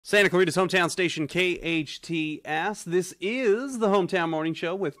Santa Clarita's hometown station, KHTS. This is the Hometown Morning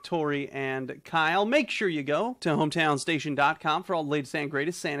Show with Tori and Kyle. Make sure you go to hometownstation.com for all the latest and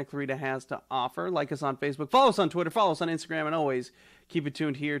greatest Santa Clarita has to offer. Like us on Facebook, follow us on Twitter, follow us on Instagram, and always keep it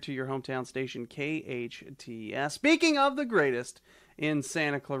tuned here to your hometown station, KHTS. Speaking of the greatest in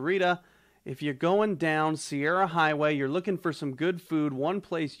Santa Clarita, if you're going down Sierra Highway, you're looking for some good food, one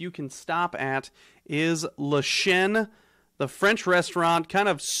place you can stop at is Chêne, the French restaurant, kind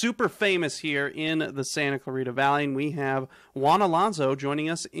of super famous here in the Santa Clarita Valley. And we have Juan Alonso joining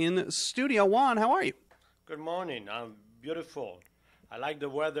us in studio. Juan, how are you? Good morning. I'm beautiful. I like the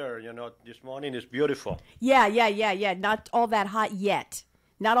weather. You know, this morning is beautiful. Yeah. Not all that hot yet.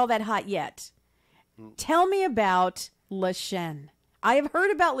 Tell me about Chêne. I have heard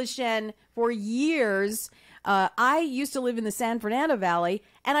about Chêne for years. I used to live in the San Fernando Valley,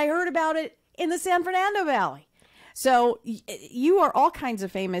 and I heard about it in the San Fernando Valley. So you are all kinds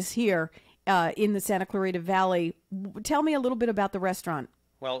of famous here in the Santa Clarita Valley. Tell me a little bit about the restaurant.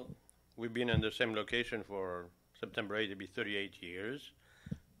 Well, we've been in the same location for September 8th. It'll be 38 years.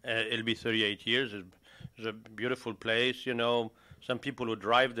 It's a beautiful place. You know, some people who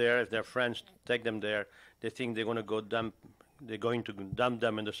drive there, if their friends take them there, they think they're going to dump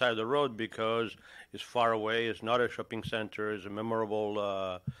them in the side of the road because it's far away. It's not a shopping center. It's a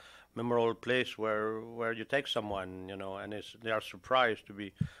memorable place where you take someone, you know, and they are surprised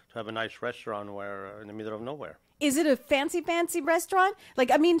to have a nice restaurant where in the middle of nowhere. Is it a fancy restaurant?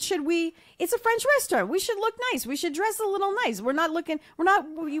 Like, I mean, it's a French restaurant. We should look nice. We should dress a little nice.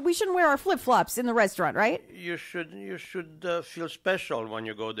 We shouldn't wear our flip-flops in the restaurant, right? You should feel special when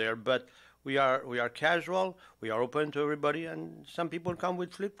you go there, but we are casual. We are open to everybody, and some people come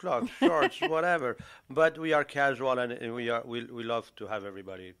with flip-flops, shorts, whatever. But we are casual, and we love to have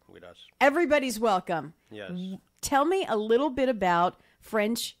everybody with us. Everybody's welcome. Yes. Tell me a little bit about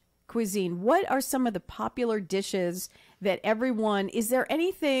French cuisine. What are some of the popular dishes that is there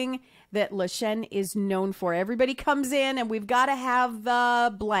anything that Chêne is known for? Everybody comes in, and we've got to have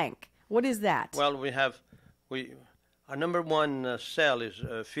the blank. What is that? Well, our number one sell is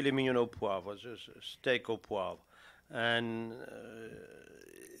filet mignon au poivre, steak au poivre. And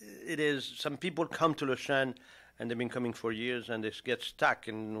it is, some people come to Chêne, and they've been coming for years, and they get stuck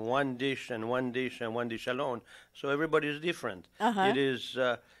in one dish alone. So everybody is different. Uh-huh.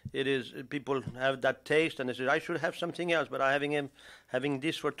 It is, people have that taste, and they say, I should have something else, but I'm having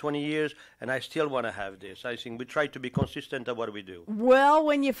this for 20 years, and I still want to have this. I think we try to be consistent at what we do. Well,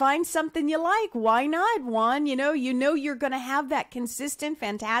 when you find something you like, why not, Juan? You know you're going to have that consistent,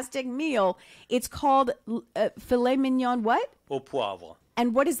 fantastic meal. It's called filet mignon what? Au poivre.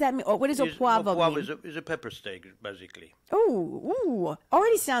 And what does that mean? What does au poivre mean? Au poivre is a pepper steak, basically. Ooh,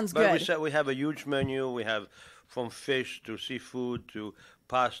 already sounds good. But we have a huge menu. We have from fish to seafood to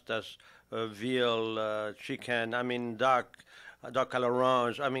pastas, veal, chicken, duck à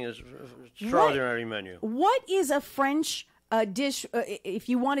l'orange. It's an extraordinary menu. What is a French dish, if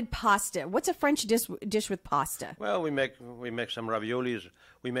you wanted pasta? What's a French dish with pasta? Well, we make some raviolis.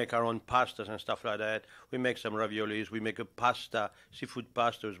 We make our own pastas and stuff like that. We make some raviolis. We make a pasta. Seafood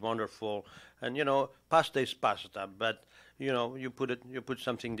pasta is wonderful. And, pasta is pasta, but, you put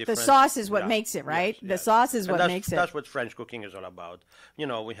something different. The sauce is what makes it, right? Yes, the sauce is what makes it. That's what French cooking is all about.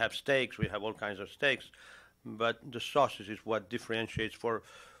 We have steaks. We have all kinds of steaks. But the sauces is what differentiates from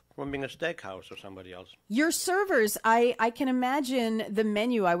being a steakhouse or somebody else. Your servers, I can imagine the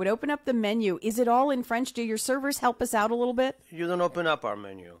menu. I would open up the menu. Is it all in French? Do your servers help us out a little bit? You don't open up our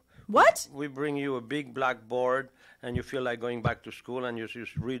menu. What? We bring you a big blackboard, and you feel like going back to school, and you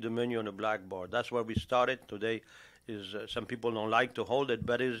just read the menu on the blackboard. That's where we started. Today is some people don't like to hold it,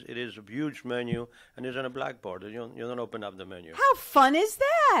 but it is a huge menu, and it's on a blackboard. You don't open up the menu. How fun is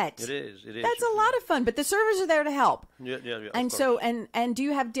that? It is. That's a lot of fun, but the servers are there to help. Yeah. And so, and do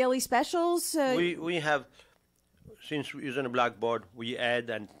you have daily specials? We have, since it's on a blackboard, we add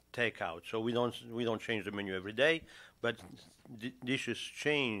and take out. So we don't change the menu every day, but dishes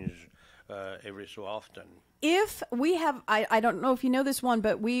change every so often. If we have, I don't know if you know this one,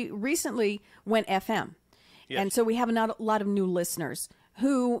 but we recently went FM. Yes. And so we have a lot of new listeners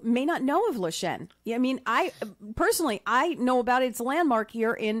who may not know of Chêne. I personally know about it. It's a landmark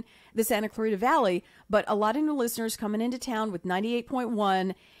here in the Santa Clarita Valley, but a lot of new listeners coming into town with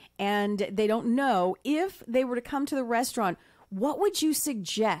 98.1, and they don't know. If they were to come to the restaurant, what would you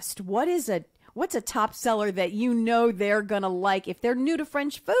suggest? What's a top seller that they're going to like if they're new to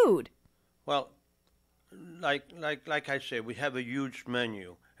French food? Well, like I say, we have a huge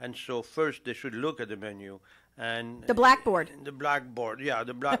menu. And so first they should look at the menu and the blackboard. The blackboard, yeah,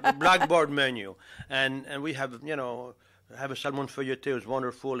 the blackboard menu, and we have have a salmon feuilleté. It's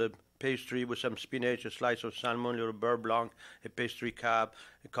wonderful. A pastry with some spinach, a slice of salmon, a little beurre blanc, a pastry cap.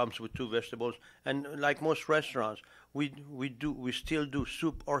 It comes with 2 vegetables. And like most restaurants, we still do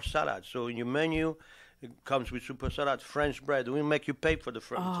soup or salad. So in your menu, it comes with soup or salad. French bread. We make you pay for the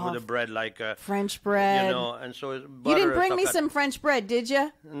for the bread, like French bread. You know, and so it's you didn't bring me some French bread, did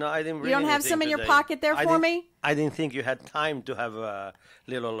you? No, I didn't. Bring You don't have some in your pocket there for me? I didn't think you had time to have a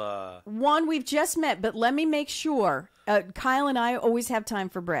little. Juan, we've just met, but let me make sure. Kyle and I always have time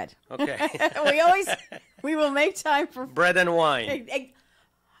for bread. Okay. we will make time for bread and wine.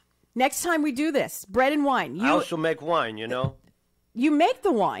 Next time we do this, bread and wine. I also make wine, you know. You make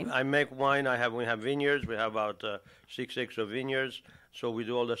the wine. I make wine. We have vineyards. We have about 6 acres of vineyards. So we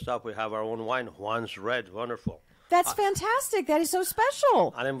do all the stuff. We have our own wine. Juan's Red, wonderful. That's fantastic. That is so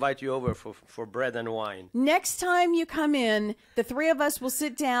special. I'll invite you over for bread and wine. Next time you come in, the 3 of us will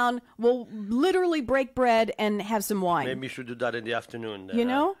sit down. We'll literally break bread and have some wine. Maybe you should do that in the afternoon. Then, you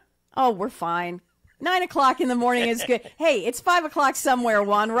know? Oh, we're fine. 9 o'clock in the morning is good. Hey, it's 5 o'clock somewhere,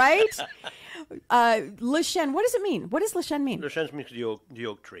 Juan, right? Le Chêne, what does it mean? What does Le Chêne mean? Le Chêne means the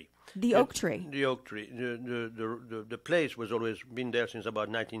oak tree. The oak tree. The oak tree. The place was always been there since about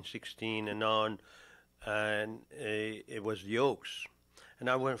 1916 and on, and it was the Oaks. And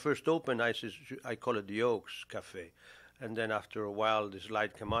when it first opened, I call it the Oaks Cafe. And then after a while, this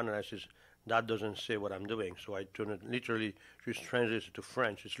light came on, and I says, that doesn't say what I'm doing. So I turn it literally, just translate it to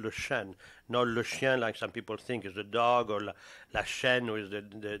French. It's Le Chêne, not Le Chien like some people think is the dog, or la chaîne, or is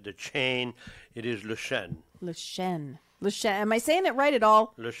the chain. It is Le Chêne. Le Chêne. Le Chêne. Am I saying it right at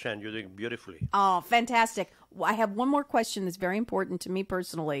all? Le Chêne. You're doing beautifully. Oh, fantastic. I have one more question that's very important to me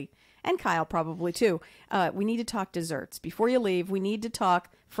personally, and Kyle probably too. We need to talk desserts. Before you leave, we need to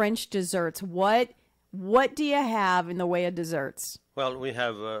talk French desserts. What do you have in the way of desserts? Well, we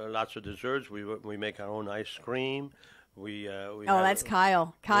have lots of desserts. We make our own ice cream. That's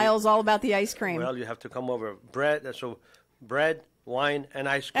Kyle. Kyle's all about the ice cream. Well, you have to come over. Bread, wine, and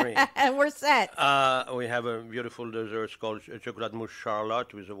ice cream. And we're set. We have a beautiful dessert called chocolate mousse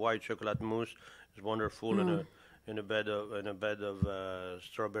Charlotte, with a white chocolate mousse. It's wonderful in a bed of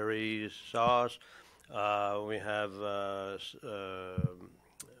strawberry sauce. We have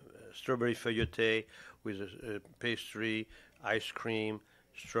strawberry feuilleté with a pastry, ice cream,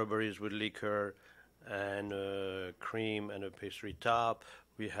 strawberries with liquor, and cream and a pastry top.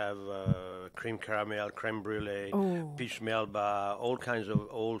 We have cream caramel, creme brulee, peach melba, all kinds of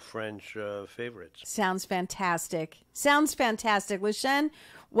old French favorites. Sounds fantastic. Le Chêne,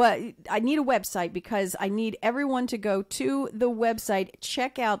 well, I need a website because I need everyone to go to the website,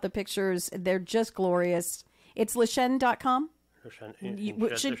 check out the pictures. They're just glorious. It's lechene.com?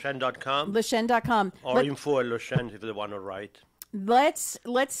 Lechene.com. Lechene.com. Or info at Lechene if they want to write. Let's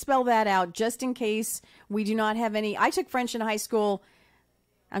spell that out just in case we do not have any. I took French in high school.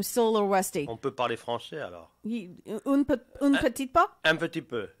 I'm still a little rusty. On peut parler français alors. Un petit peu? Un petit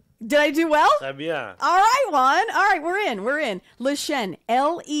peu. Did I do well? Très bien. All right, Juan. All right, we're in. Lechene,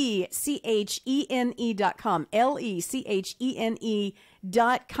 LECHENE.com.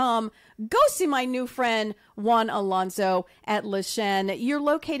 LECHENE.com. Go see my new friend, Juan Alonso, at Lechene. You're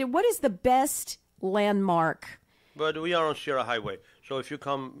located, what is the best landmark? But we are on Sierra Highway. So if you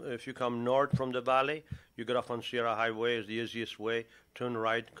come north from the valley, you get off on Sierra Highway is the easiest way. Turn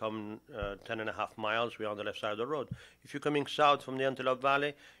right, come 10.5 miles. We're on the left side of the road. If you're coming south from the Antelope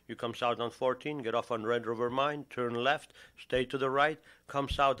Valley, you come south on 14, get off on Red River Mine, turn left, stay to the right, come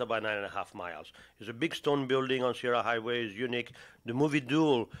south about 9.5 miles. It's a big stone building on Sierra Highway. It's unique. The movie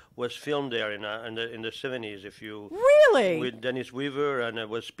Duel was filmed there in the 70s. If you really with Dennis Weaver, and it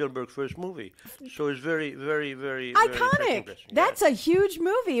was Spielberg's first movie. So it's very, very, very iconic. Very That's a huge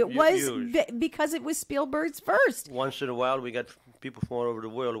movie. It was because it was Spielberg's first. Once in a while, we get people from all over the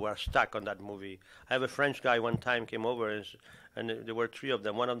world who are stuck on that movie. I have a French guy one time came over, and there were 3 of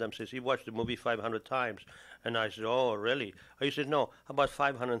them. One of them says he watched the movie 500 times. And I said, oh, really? He said, no, about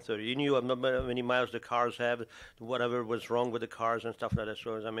 530. He knew how many miles the cars have, whatever was wrong with the cars and stuff like that.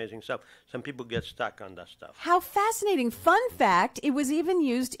 So it's amazing stuff. Some people get stuck on that stuff. How fascinating. Fun fact, it was even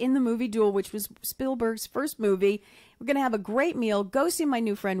used in the movie Duel, which was Spielberg's first movie. We're going to have a great meal. Go see my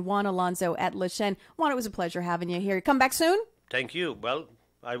new friend, Juan Alonso, at Lechene. Juan, it was a pleasure having you here. Come back soon? Thank you. Well,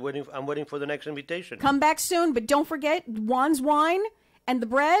 I'm waiting for the next invitation. Come back soon, but don't forget Juan's wine and the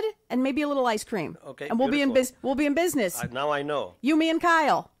bread and maybe a little ice cream. Okay, and we'll be in business. Now I know. You, me, and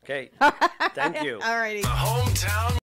Kyle. Okay. Thank you. All righty. The hometown